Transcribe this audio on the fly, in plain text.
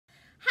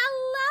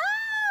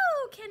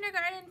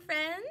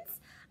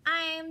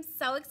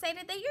so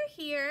excited that you're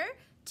here,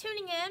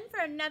 tuning in for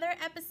another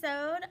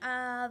episode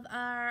of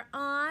our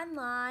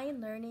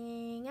online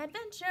learning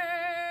adventure.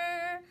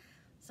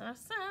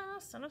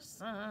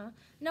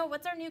 No,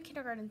 what's our new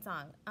kindergarten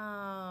song?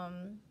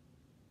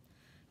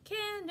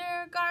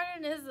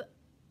 Kindergarten is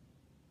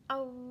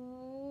a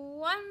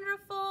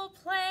wonderful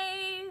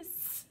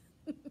place.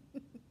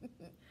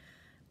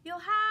 You'll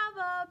have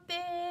a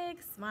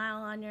big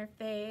smile on your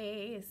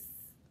face.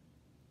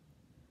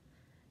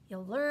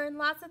 You'll learn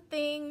lots of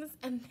things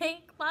and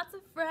make lots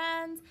of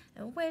friends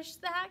and wish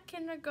that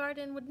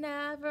kindergarten would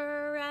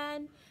never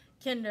end.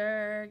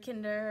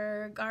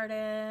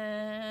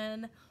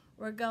 Kindergarten.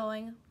 We're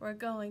going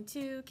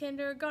to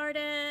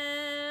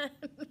kindergarten.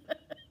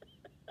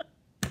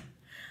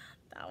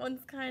 That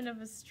one's kind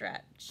of a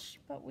stretch,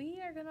 but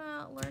we are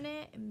gonna learn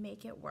it and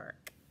make it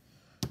work.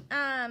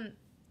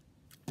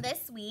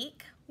 This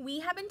week,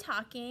 we have been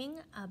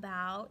talking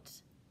about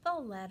the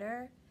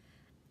letter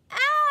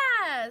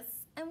S.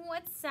 And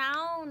what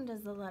sound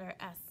does the letter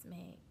S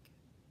make?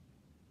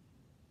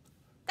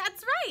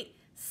 That's right.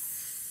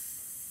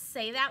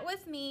 Say that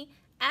with me.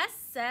 S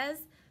says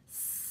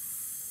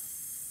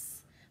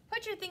S.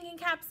 Put your thinking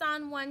caps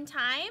on one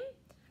time.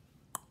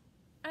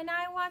 And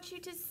I want you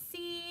to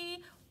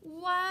see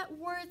what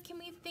words can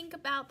we think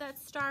about that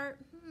start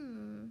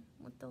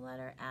with the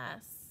letter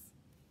S.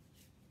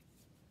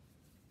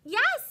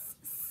 Yes,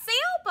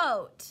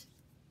 sailboat.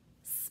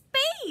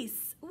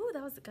 Space. Ooh,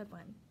 that was a good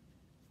one.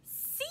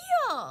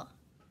 Seal.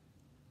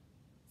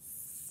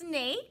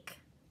 Snake.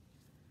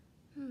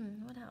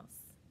 What else?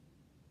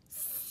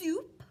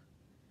 Soup.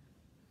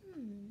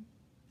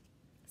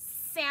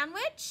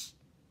 Sandwich.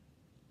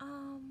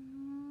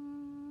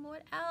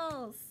 What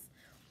else?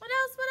 What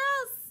else?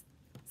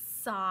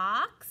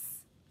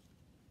 Socks.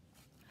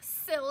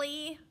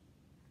 Silly.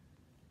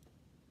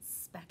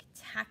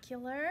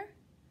 Spectacular.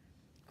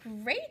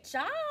 Great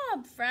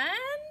job,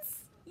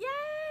 friends.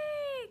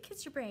 Yay!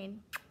 Kiss your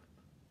brain.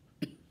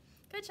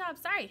 Good job.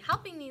 Sorry,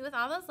 helping me with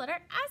all those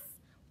letter S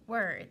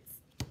words.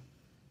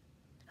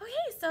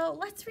 Okay, so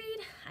let's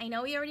read. I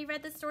know we already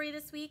read the story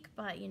this week,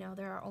 but you know,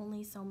 there are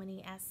only so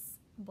many S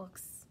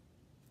books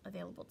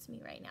available to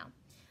me right now.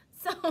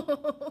 So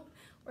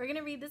we're going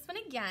to read this one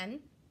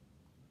again.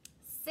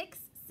 6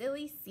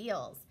 silly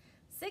seals.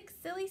 6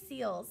 silly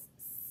seals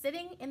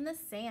sitting in the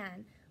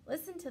sand.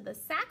 Listen to the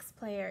sax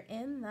player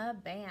in the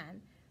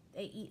band.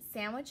 They eat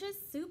sandwiches,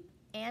 soup,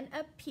 and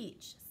a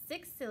peach.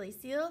 6 silly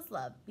seals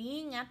love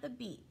being at the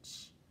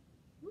beach.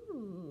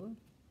 Ooh.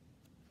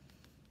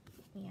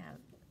 We have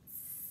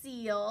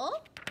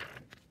seal,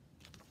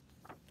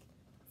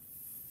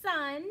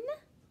 sun,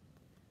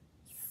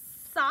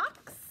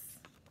 socks,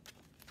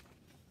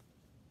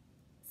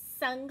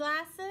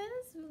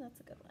 sunglasses. Ooh, that's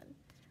a good one.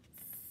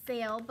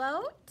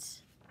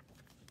 Sailboat,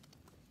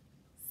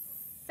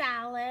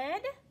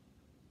 salad,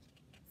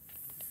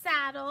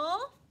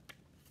 saddle,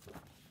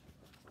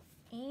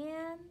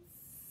 and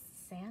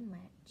sandwich.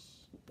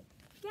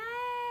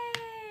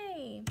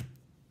 Yay!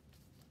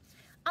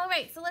 All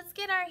right, so let's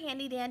get our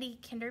handy dandy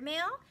Kinder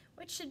Mail,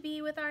 which should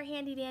be with our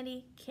handy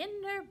dandy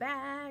Kinder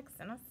bags.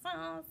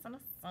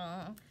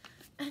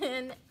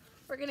 And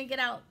we're gonna get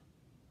out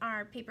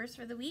our papers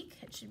for the week.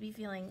 It should be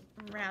feeling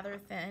rather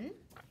thin.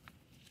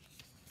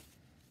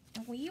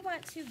 We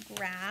want to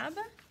grab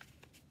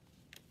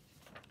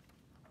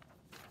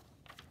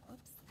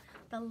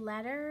the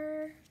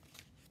letter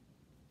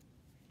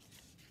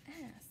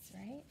S,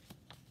 right?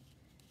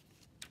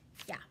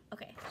 Yeah,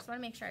 okay. Just want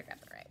to make sure I grab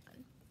the right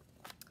one.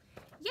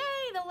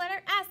 Yay, the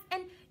letter S.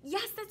 And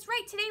yes, that's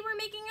right. Today we're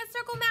making a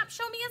circle map.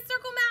 Show me a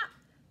circle map.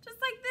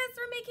 Just like this,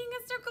 we're making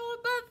a circle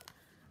above.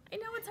 I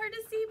know it's hard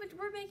to see, but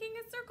we're making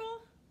a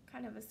circle.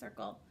 Kind of a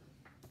circle.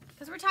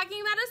 Because we're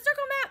talking about a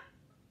circle map.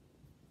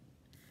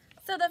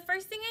 So the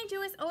first thing I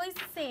do is always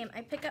the same.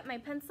 I pick up my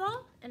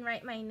pencil and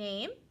write my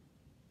name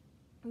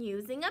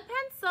using a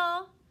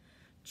pencil.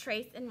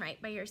 Trace and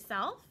write by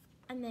yourself.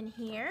 And then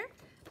here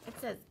it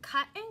says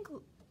cut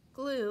and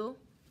glue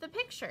the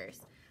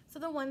pictures. So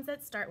the ones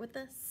that start with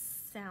the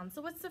sound.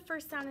 So what's the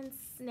first sound in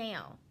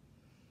snail?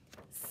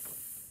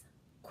 S,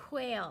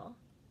 quail.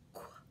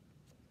 Qu,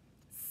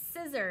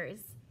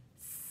 scissors.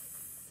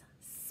 S,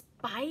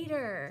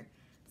 spider.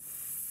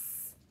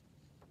 S,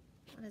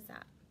 what is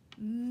that?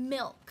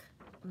 Milk.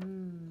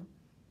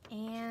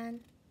 And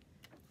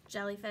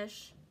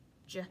jellyfish.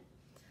 J.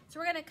 So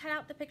we're going to cut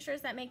out the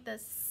pictures that make the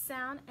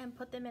sound and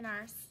put them in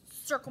our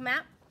circle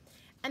map.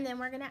 And then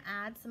we're going to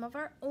add some of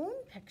our own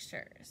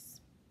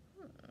pictures.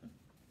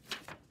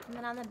 And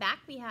then on the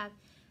back we have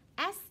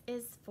S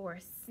is for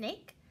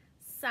snake,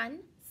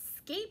 sun,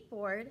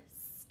 skateboard,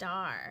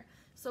 star.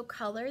 So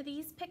color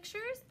these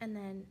pictures and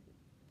then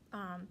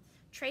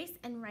trace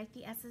and write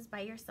the S's by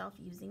yourself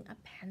using a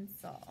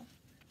pencil.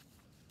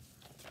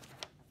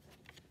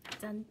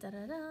 Dun, dun,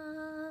 dun,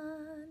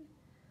 dun.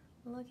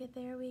 Look at,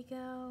 there we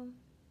go.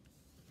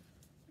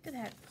 Look at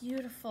that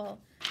beautiful,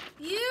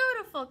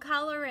 beautiful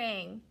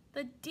coloring.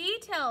 The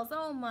details,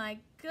 oh my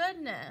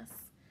goodness.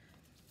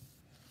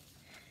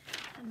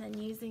 And then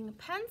using a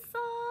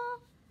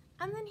pencil,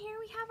 And then here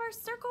we have our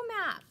circle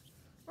map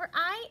where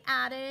I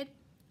added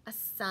a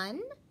sun,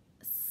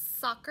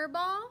 soccer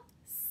ball,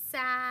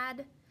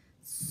 sad,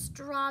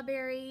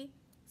 strawberry,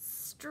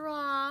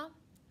 straw,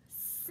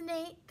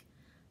 snake,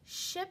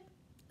 ship,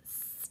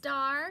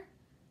 star,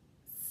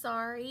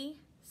 sorry,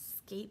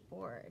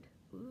 skateboard.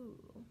 Ooh.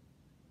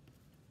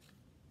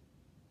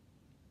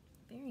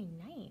 Very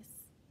nice.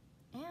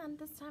 And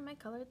this time I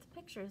colored the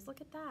pictures. Look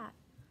at that.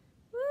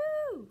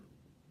 Woo!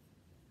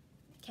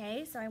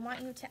 Okay, so I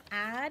want you to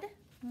add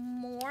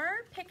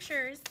more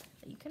pictures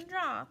that you can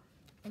draw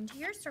into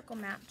your circle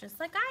map just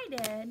like I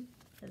did.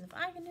 Because if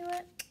I can do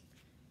it,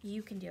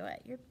 you can do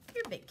it. You're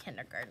big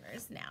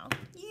kindergartners now.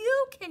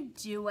 You can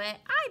do it.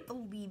 I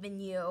believe in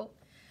you.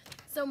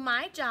 So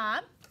my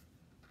job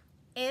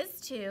is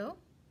to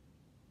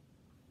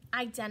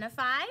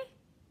identify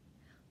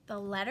the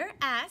letter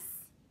S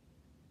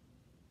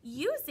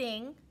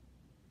using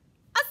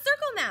a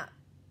circle map.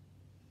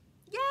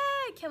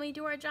 Yay! Can we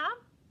do our job?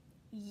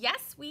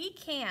 Yes, we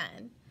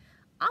can.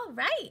 All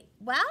right.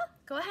 Well,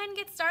 go ahead and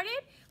get started.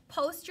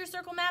 Post your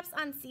circle maps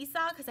on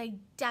Seesaw because I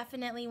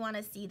definitely want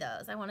to see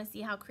those. I want to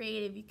see how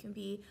creative you can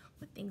be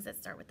with things that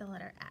start with the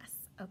letter S.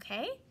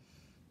 Okay?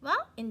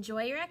 Well,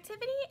 enjoy your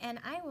activity and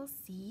I will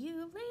see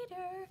you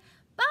later.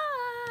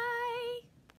 Bye!